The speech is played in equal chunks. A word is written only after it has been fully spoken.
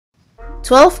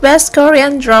12 best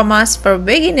Korean dramas for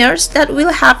beginners that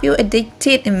will have you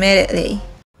addicted immediately.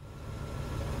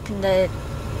 근데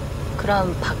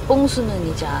그럼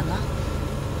박봉수는이지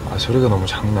않아? 소리가 너무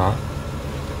작나?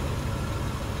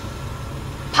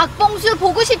 박봉수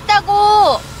보고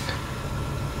싶다고!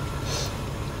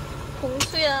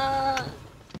 봉수야.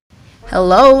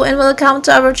 Hello and welcome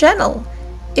to our channel.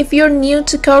 If you're new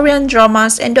to Korean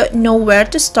dramas and don't know where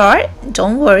to start,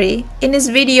 don't worry. In this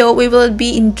video, we will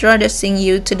be introducing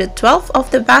you to the 12 of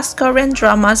the best Korean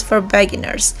dramas for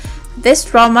beginners. These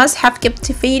dramas have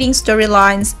captivating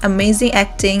storylines, amazing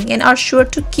acting, and are sure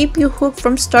to keep you hooked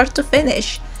from start to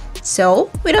finish. So,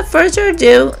 without further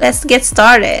ado, let's get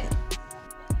started.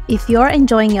 If you're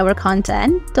enjoying our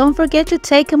content, don't forget to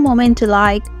take a moment to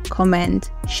like, comment,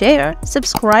 share,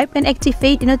 subscribe, and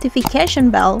activate the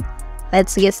notification bell.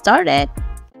 Let's get started.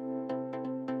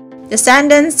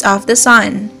 Descendants of the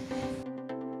Sun.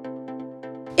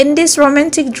 In this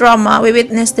romantic drama, we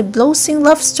witness the blossom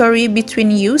love story between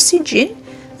Yoo Si-jin,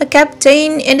 a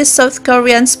captain in the South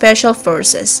Korean Special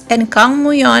Forces, and Kang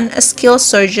Moo-yeon, a skilled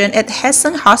surgeon at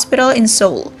Haesung Hospital in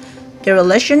Seoul. Their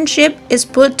relationship is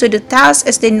put to the test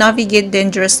as they navigate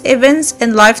dangerous events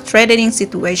and life-threatening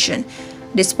situations.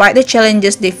 Despite the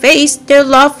challenges they face, their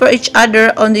love for each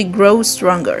other only grows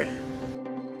stronger.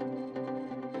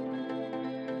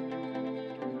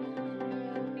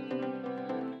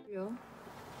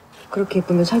 그렇게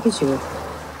예쁘면 사귀지 왜?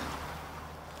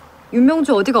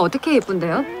 윤명주 어디가 어떻게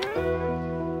예쁜데요?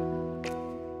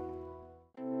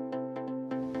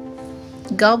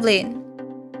 Goblin.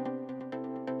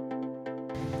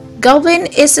 Goblin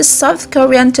is a South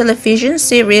Korean television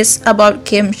series about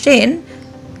Kim Shin,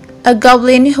 a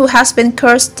goblin who has been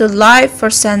cursed to life for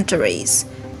centuries.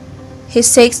 He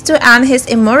seeks to end his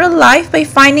immoral life by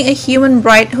finding a human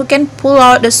bride who can pull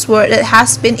out the sword that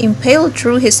has been impaled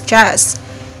through his chest.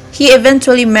 He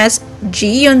eventually meets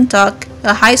Ji Yoon-tak,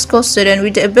 a high school student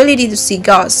with the ability to see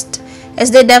ghosts.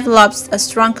 As they develop a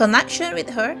strong connection with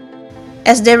her,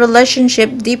 as their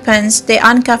relationship deepens, they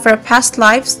uncover past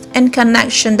lives and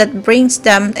connection that brings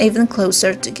them even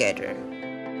closer together.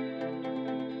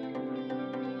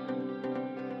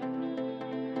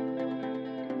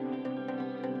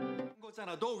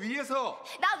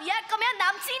 나 위할 거면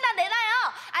남친이나 내놔요.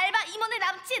 알바 임원의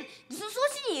남친 무슨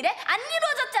소신이 이래? 안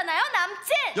이루어졌잖아요,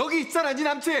 남친. 여기 있잖아, 네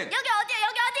남친. 여기 어디야?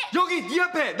 여기 네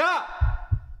앞에 나.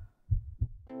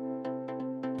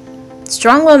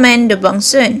 Strong woman, the Bong.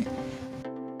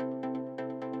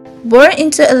 Born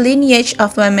into a lineage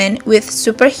of women with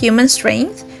superhuman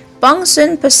strength, Bong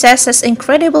possesses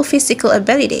incredible physical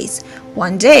abilities.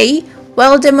 One day,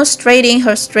 while demonstrating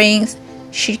her strength,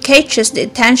 she catches the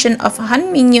attention of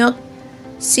Han Min-hyuk,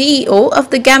 CEO of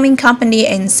the gaming company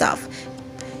NSF.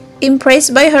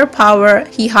 Impressed by her power,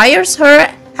 he hires her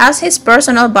as his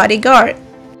personal bodyguard.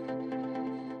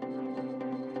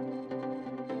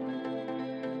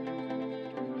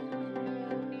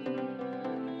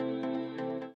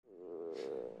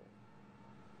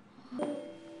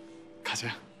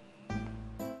 가자.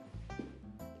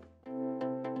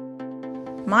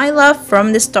 My love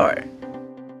from the start.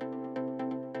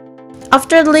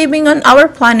 After living on our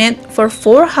planet for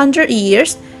 400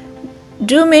 years,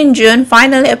 Do Min-jun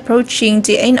finally approaching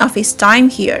the end of his time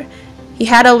here. He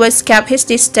had always kept his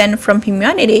distance from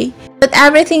humanity, but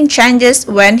everything changes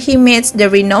when he meets the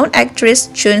renowned actress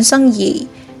Chun Sung-yi.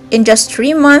 In just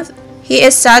 3 months, he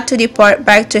is set to depart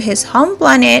back to his home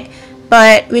planet,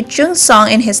 but with Chung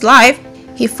Sung in his life,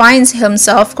 he finds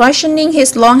himself questioning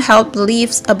his long-held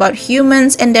beliefs about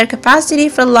humans and their capacity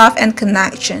for love and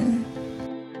connection.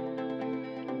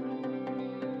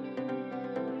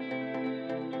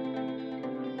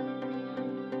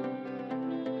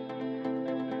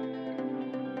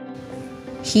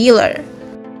 Healer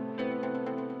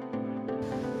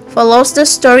follows the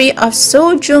story of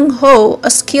So Jung-ho, a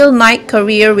skilled night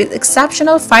courier with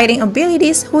exceptional fighting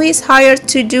abilities who is hired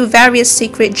to do various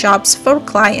secret jobs for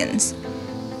clients.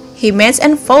 He meets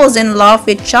and falls in love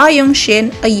with Cha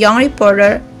Young-shin, a young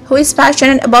reporter who is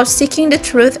passionate about seeking the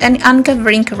truth and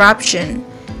uncovering corruption.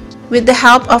 With the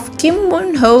help of Kim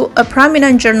Moon-ho, a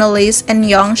prominent journalist and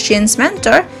Young-shin's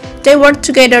mentor, they work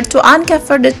together to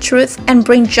uncover the truth and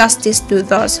bring justice to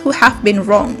those who have been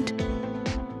wronged.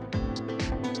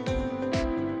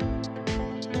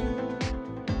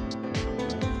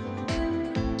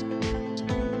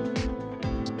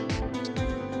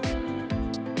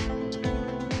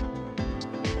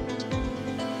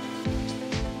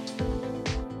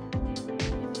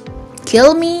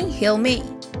 Kill Me, Heal Me.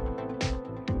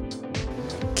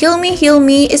 Kill Me, Heal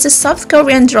Me is a South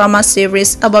Korean drama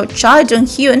series about Cha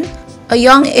Dong-hyun, a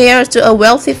young heir to a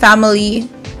wealthy family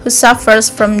who suffers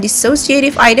from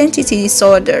dissociative identity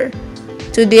disorder.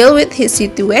 To deal with his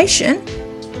situation,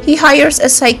 he hires a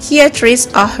psychiatrist,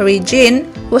 Ahri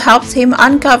Jin, who helps him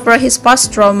uncover his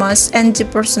past traumas and the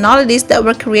personalities that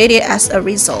were created as a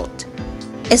result.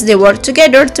 As they work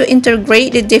together to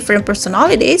integrate the different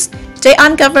personalities, they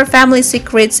uncover family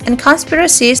secrets and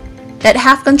conspiracies that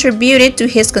have contributed to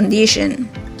his condition.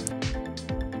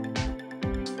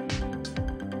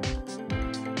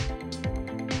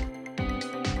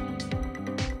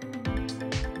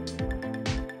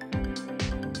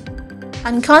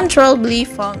 Uncontrollably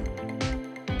Found.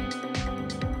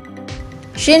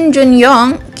 Shin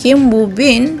Jun-young, Kim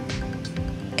Woo-bin,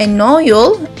 and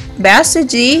No-yul,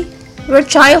 Bae-suji, were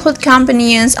childhood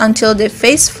companions until they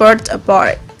faced further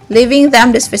apart, leaving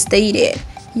them devastated.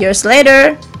 Years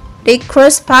later, they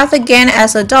crossed paths again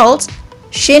as adults.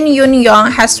 Shin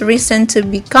Yun-young has risen to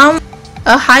become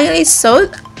a highly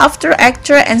sought-after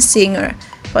actor and singer,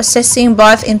 possessing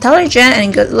both intelligence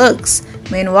and good looks.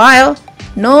 Meanwhile,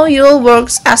 No-yul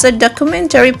works as a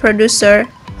documentary producer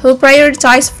who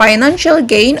prioritizes financial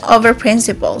gain over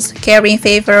principles, carrying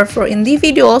favor for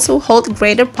individuals who hold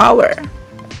greater power.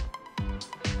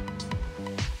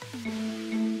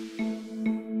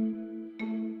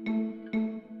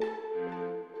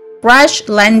 Crash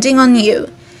Landing on You.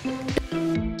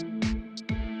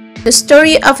 The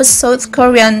story of a South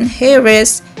Korean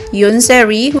heiress, Yoon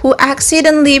Se-ri, who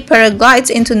accidentally paraglides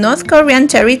into North Korean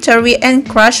territory and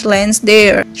crash lands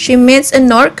there. She meets a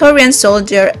North Korean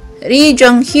soldier, Ri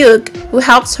Jong-hyuk, who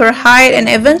helps her hide and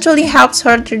eventually helps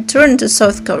her return to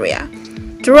South Korea.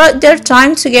 Throughout their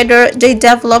time together, they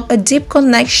develop a deep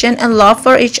connection and love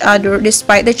for each other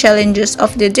despite the challenges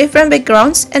of their different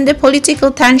backgrounds and the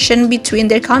political tension between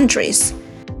their countries.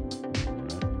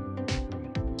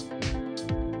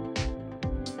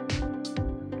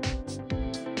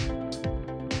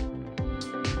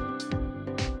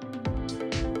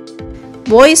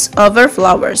 Boys Over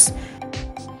Flowers.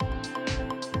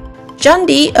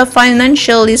 Jeondae, a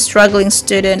financially struggling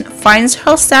student, finds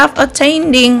herself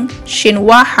attending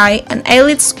Shinhwa High, an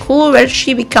elite school where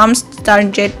she becomes the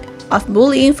target of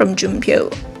bullying from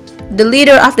Junpyo, the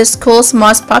leader of the school's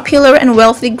most popular and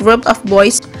wealthy group of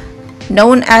boys,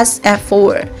 known as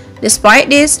F4. Despite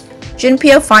this,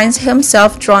 Junpyo finds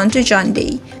himself drawn to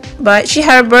Jeondae, but she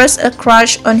harbors a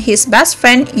crush on his best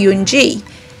friend Yoon-ji.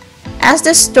 As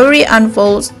the story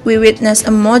unfolds, we witness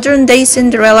a modern-day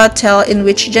Cinderella tale in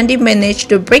which Jeondae managed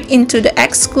to break into the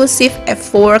exclusive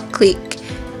F4 clique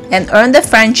and earn the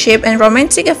friendship and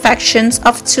romantic affections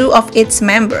of two of its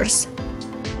members.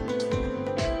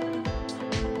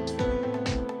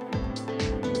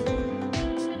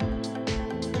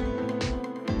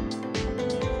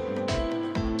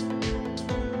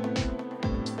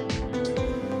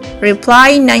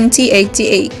 Reply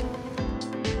 1988.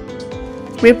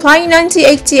 Reply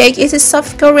 1988 is a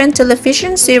South Korean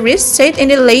television series set in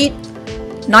the late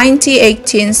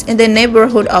 1980s in the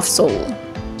neighborhood of Seoul.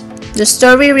 The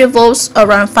story revolves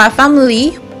around five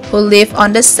families who live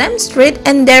on the same street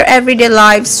and their everyday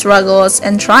lives, struggles,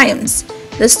 and triumphs.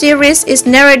 The series is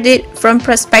narrated from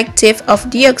perspective of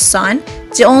Deok-sun,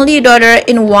 the only daughter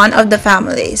in one of the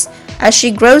families. As she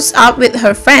grows up with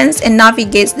her friends and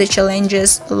navigates the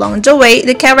challenges along the way,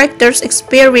 the characters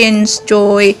experience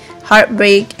joy,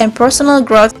 heartbreak, and personal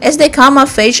growth as they come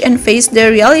of age and face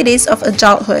the realities of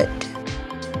adulthood.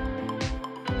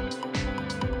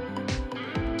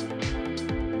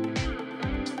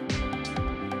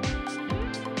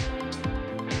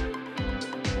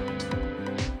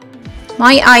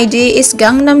 My ID is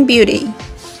Gangnam Beauty.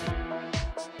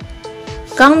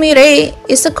 Kang Mi-rae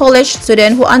is a college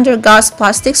student who undergoes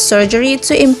plastic surgery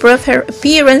to improve her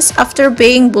appearance after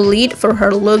being bullied for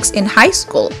her looks in high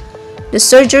school. The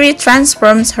surgery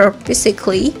transforms her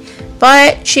physically,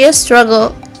 but she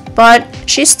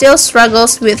still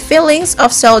struggles with feelings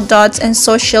of self-doubt and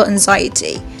social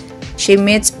anxiety. She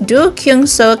meets Do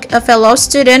Kyung-suk, a fellow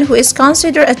student who is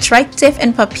considered attractive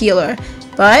and popular,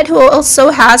 but who also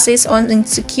has his own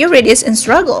insecurities and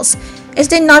struggles. As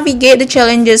they navigate the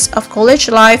challenges of college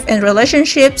life and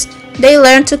relationships, they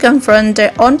learn to confront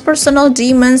their own personal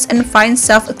demons and find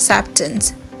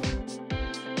self-acceptance.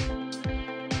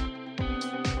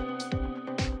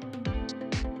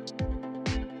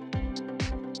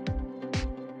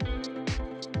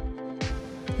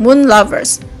 Moon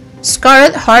Lovers.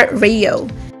 Scarlet Heart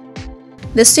Ryeo.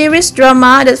 The series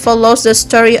drama that follows the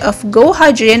story of Go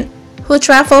Ha-jin, who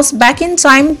travels back in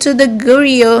time to the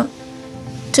Goryeo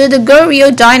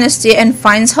dynasty and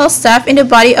finds herself in the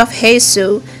body of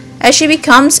Hae-soo as she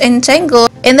becomes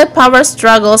entangled in the power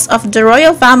struggles of the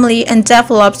royal family and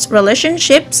develops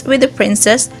relationships with the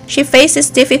princess, she faces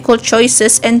difficult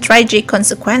choices and tragic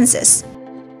consequences.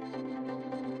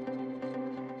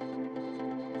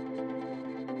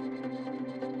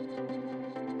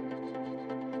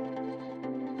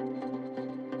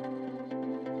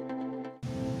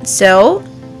 So,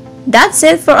 that's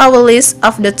it for our list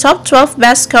of the top 12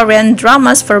 best Korean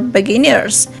dramas for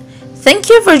beginners. Thank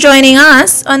you for joining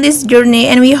us on this journey,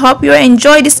 and we hope you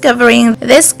enjoy discovering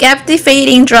these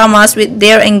captivating dramas with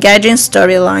their engaging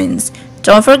storylines.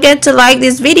 Don't forget to like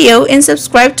this video and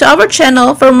subscribe to our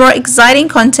channel for more exciting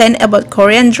content about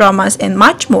Korean dramas and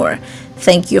much more.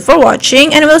 Thank you for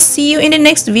watching, and we'll see you in the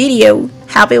next video.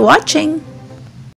 Happy watching!